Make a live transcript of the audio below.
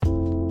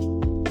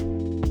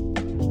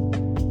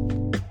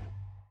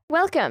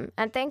Welcome,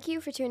 and thank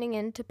you for tuning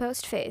in to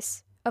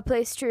Postface, a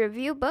place to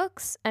review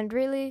books and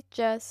really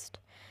just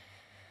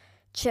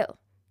chill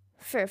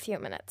for a few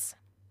minutes.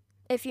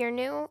 If you're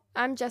new,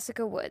 I'm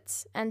Jessica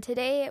Woods, and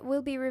today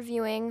we'll be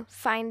reviewing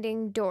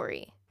Finding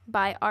Dory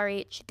by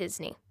R.H.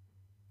 Disney.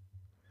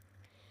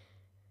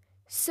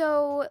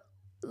 So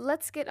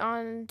let's get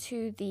on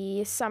to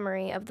the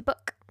summary of the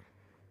book.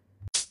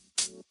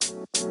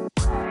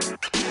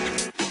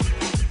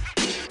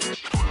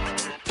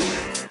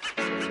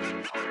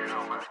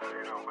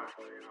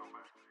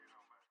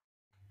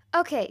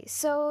 Okay,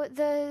 so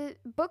the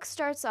book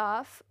starts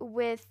off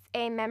with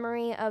a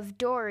memory of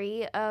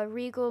Dory, a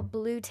regal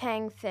blue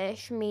tang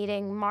fish,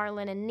 meeting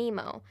Marlin and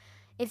Nemo.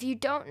 If you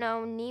don't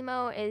know,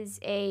 Nemo is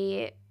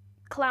a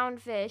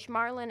clownfish,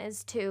 Marlin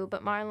is too,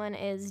 but Marlin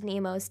is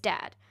Nemo's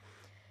dad.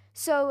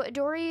 So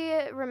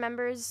Dory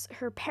remembers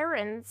her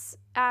parents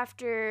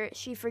after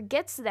she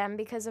forgets them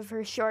because of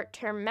her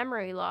short-term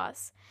memory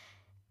loss.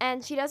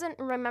 And she doesn't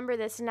remember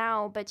this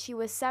now, but she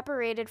was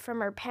separated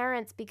from her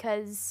parents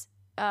because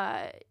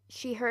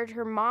she heard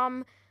her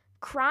mom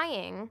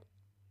crying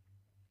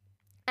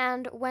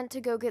and went to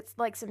go get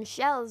like some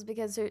shells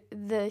because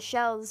the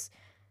shells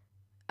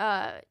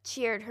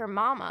cheered her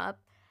mom up,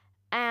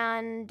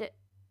 and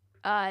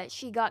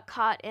she got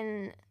caught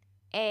in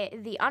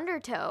the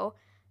undertow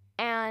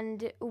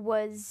and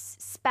was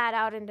spat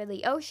out into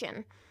the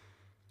ocean.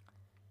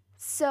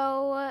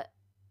 So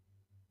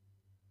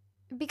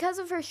because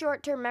of her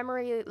short-term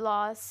memory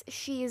loss,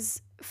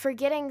 she's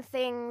forgetting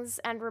things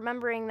and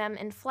remembering them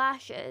in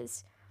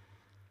flashes.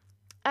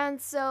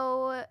 And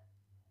so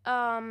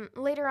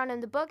later on in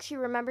the book, she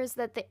remembers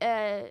that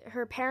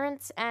her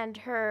parents and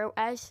her,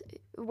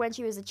 when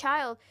she was a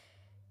child,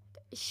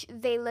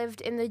 they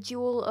lived in the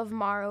Jewel of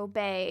Morro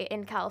Bay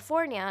in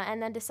California,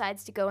 and then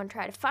decides to go and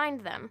try to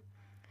find them.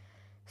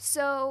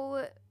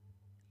 So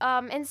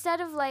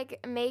instead of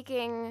like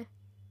making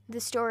the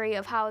story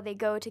of how they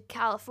go to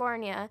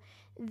California,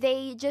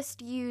 they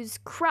just use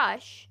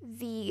Crush,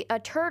 a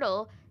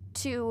turtle,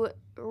 to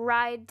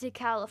ride to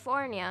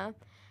California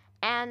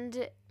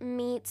and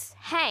meets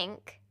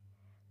Hank,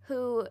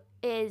 who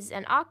is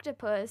an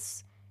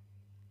octopus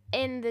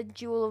in the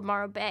Jewel of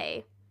Morro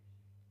Bay.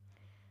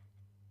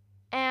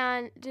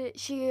 And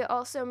she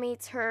also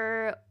meets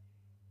her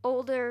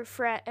old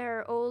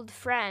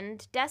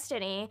friend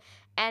Destiny,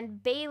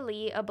 and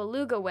Bailey, a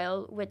beluga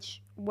whale,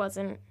 which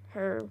wasn't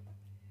her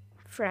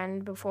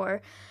friend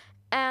before.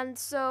 And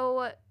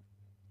so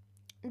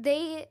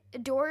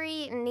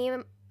Dory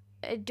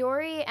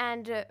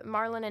and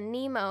Marlin and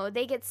Nemo,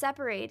 they get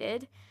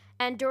separated,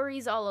 and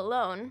Dory's all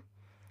alone.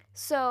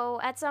 So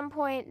at some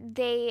point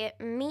Dory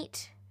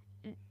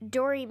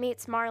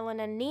meets Marlin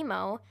and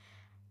Nemo,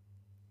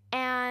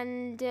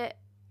 and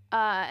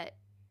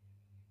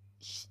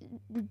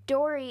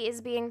Dory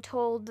is being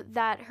told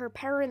that her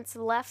parents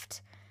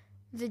left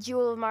the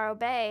Jewel of Morro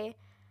Bay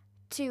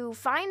to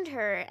find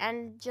her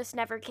and just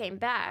never came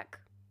back.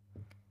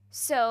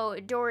 So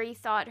Dory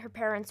thought her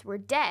parents were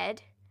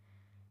dead,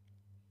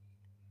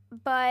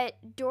 but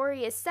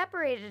Dory is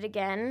separated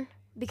again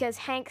because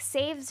Hank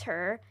saves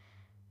her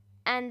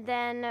and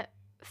then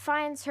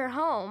finds her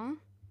home,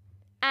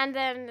 and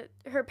then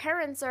her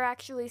parents are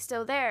actually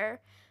still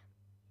there,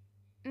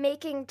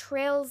 making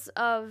trails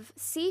of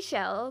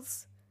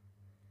seashells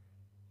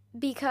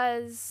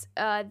because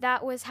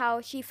that was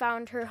how she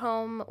found her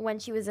home when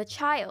she was a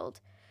child.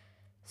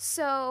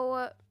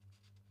 So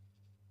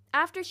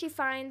after she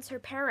finds her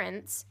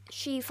parents,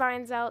 she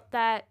finds out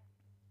that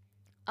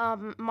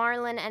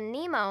Marlin and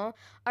Nemo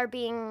are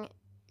being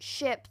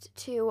shipped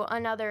to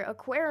another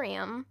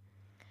aquarium.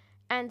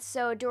 And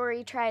so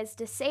Dory tries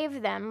to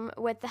save them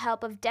with the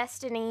help of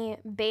Destiny,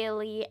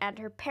 Bailey, and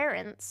her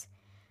parents.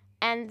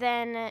 And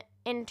then,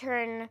 in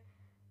turn,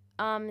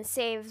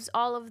 saves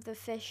all of the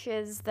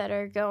fishes that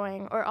are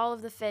going, or all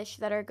of the fish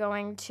that are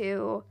going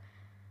to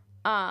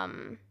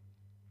the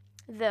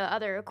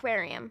other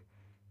aquarium.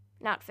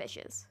 Not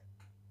fishes.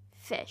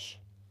 Fish.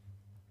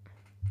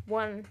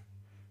 One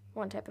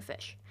type of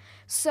fish.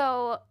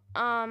 So,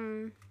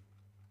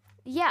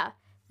 yeah,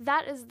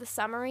 that is the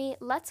summary.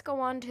 Let's go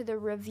on to the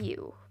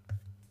review.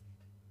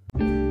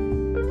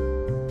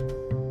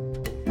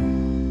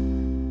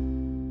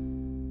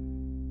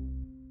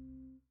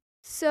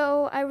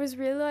 So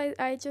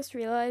I just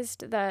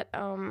realized that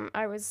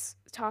I was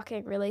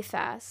talking really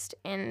fast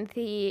in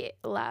the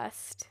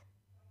last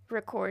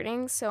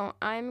recording, so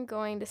I'm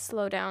going to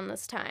slow down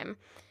this time.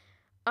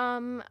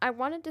 I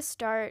wanted to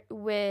start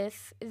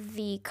with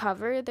the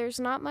cover. There's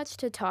not much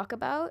to talk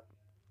about.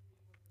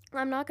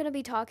 I'm not going to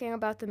be talking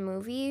about the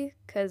movie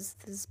because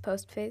this is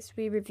Postface.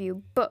 We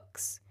review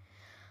books.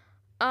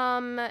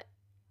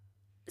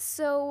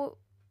 So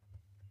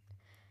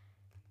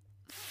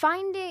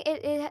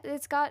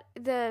it's got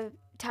the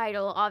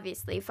title,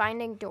 obviously,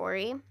 Finding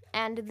Dory,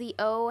 and the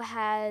O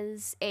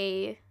has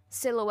a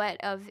silhouette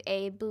of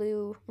a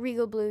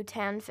regal blue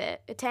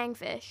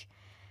tangfish,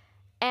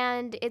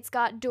 and it's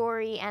got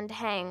Dory and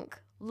Hank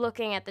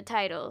looking at the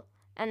title,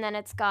 and then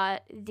it's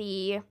got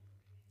the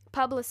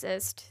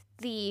publicist,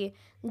 the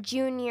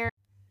junior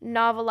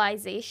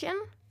novelization,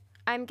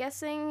 I'm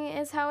guessing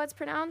is how it's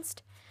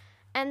pronounced.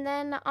 And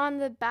then on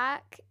the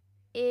back,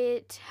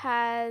 it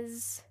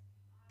has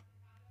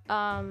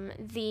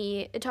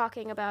the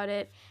talking about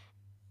it.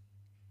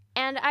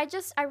 And I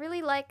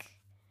really like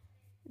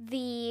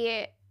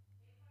the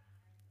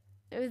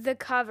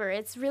cover.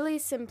 It's really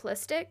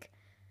simplistic,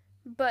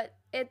 but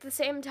at the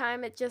same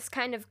time, it just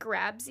kind of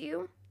grabs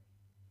you.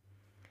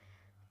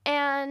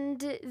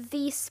 And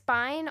the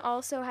spine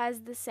also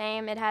has the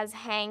same. It has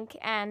Hank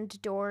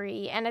and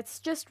Dory, and it's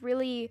just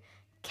really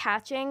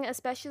catching,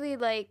 especially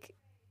like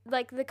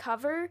the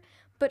cover,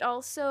 but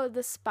also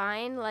the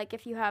spine. Like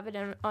if you have it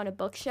on a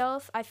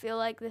bookshelf, I feel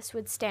like this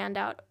would stand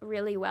out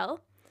really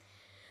well.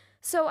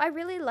 So I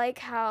really like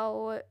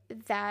how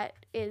that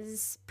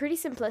is pretty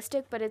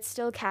simplistic, but it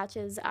still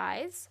catches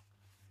eyes.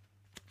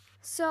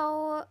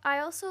 So I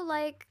also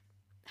like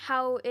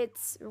how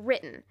it's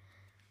written.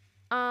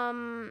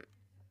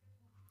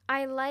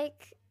 I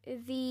like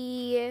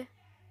the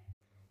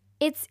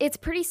it's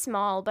pretty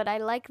small, but I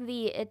like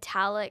the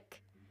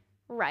italic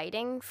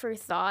writing for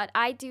thought.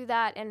 I do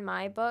that in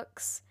my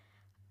books.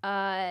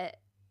 I'm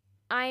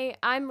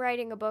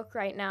writing a book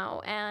right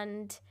now,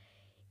 and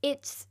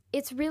it's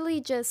really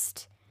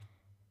just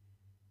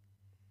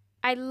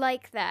I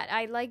like that.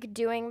 I like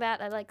doing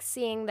that. I like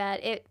seeing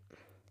that.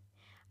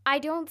 I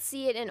don't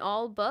see it in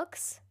all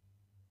books,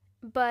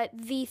 but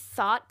the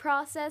thought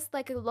process,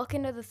 like a look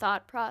into the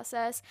thought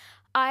process,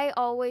 I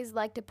always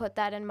like to put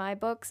that in my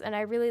books, and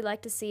I really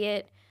like to see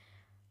it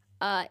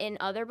in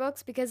other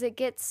books because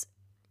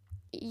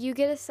you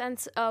get a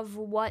sense of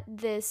what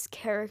this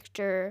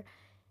character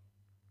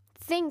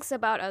thinks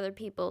about other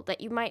people that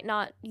you might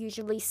not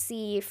usually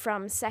see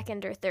from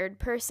second or third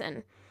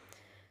person.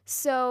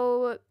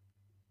 So,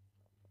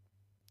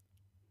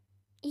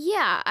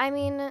 yeah, I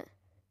mean,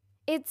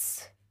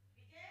 it's.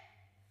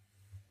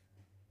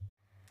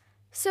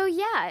 So,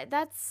 yeah,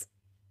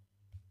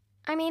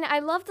 I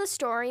love the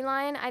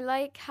storyline. I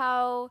like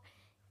how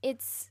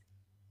it's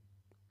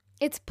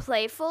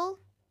playful.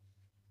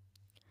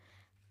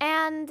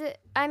 And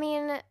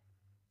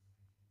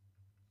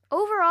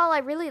overall I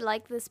really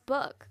like this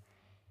book.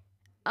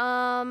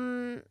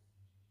 On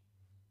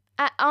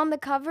the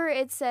cover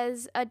it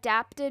says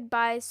adapted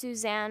by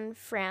Suzanne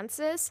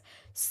Francis.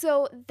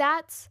 So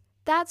that's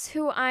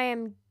who I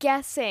am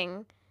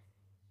guessing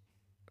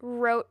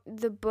wrote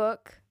the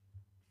book.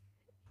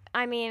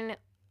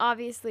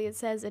 Obviously it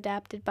says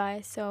adapted by,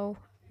 so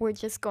we're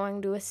just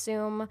going to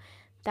assume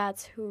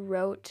that's who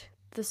wrote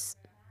the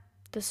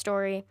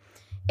story.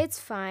 It's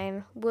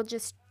fine. We'll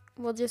just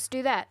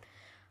do that.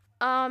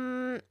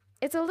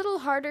 It's a little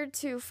harder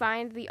to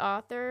find the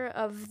author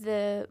of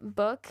the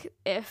book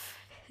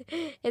if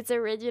it's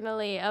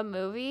originally a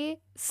movie.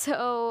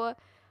 So,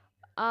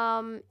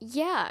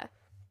 yeah.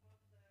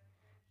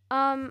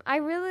 I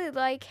really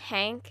like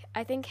Hank.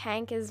 I think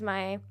Hank is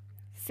my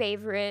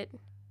favorite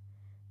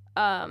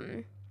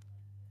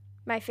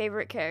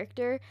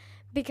character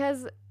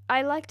because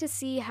I like to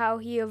see how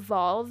he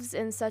evolves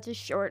in such a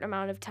short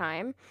amount of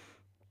time.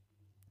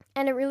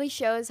 And it really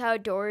shows how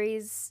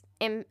Dory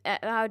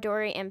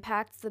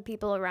impacts the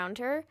people around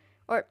her,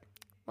 or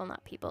well,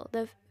 not people,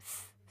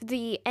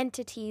 the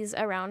entities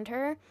around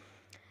her.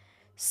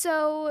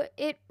 So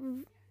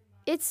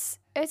it's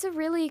a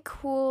really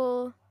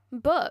cool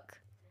book.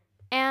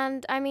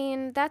 And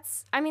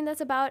that's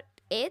about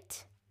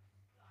it.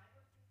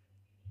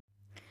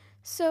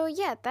 So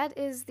yeah, that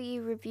is the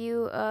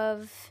review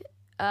of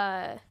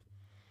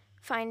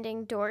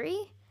Finding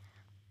Dory.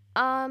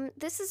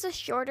 This is a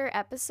shorter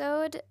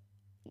episode.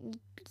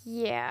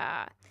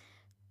 Yeah.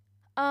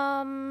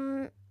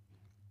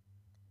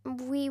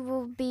 We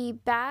will be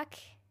back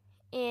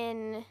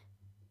in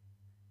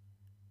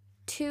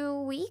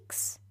 2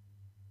 weeks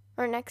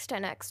or next to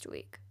next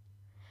week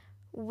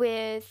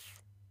with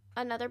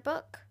another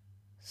book.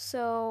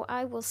 So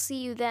I will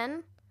see you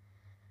then.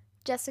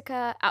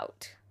 Jessica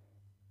out.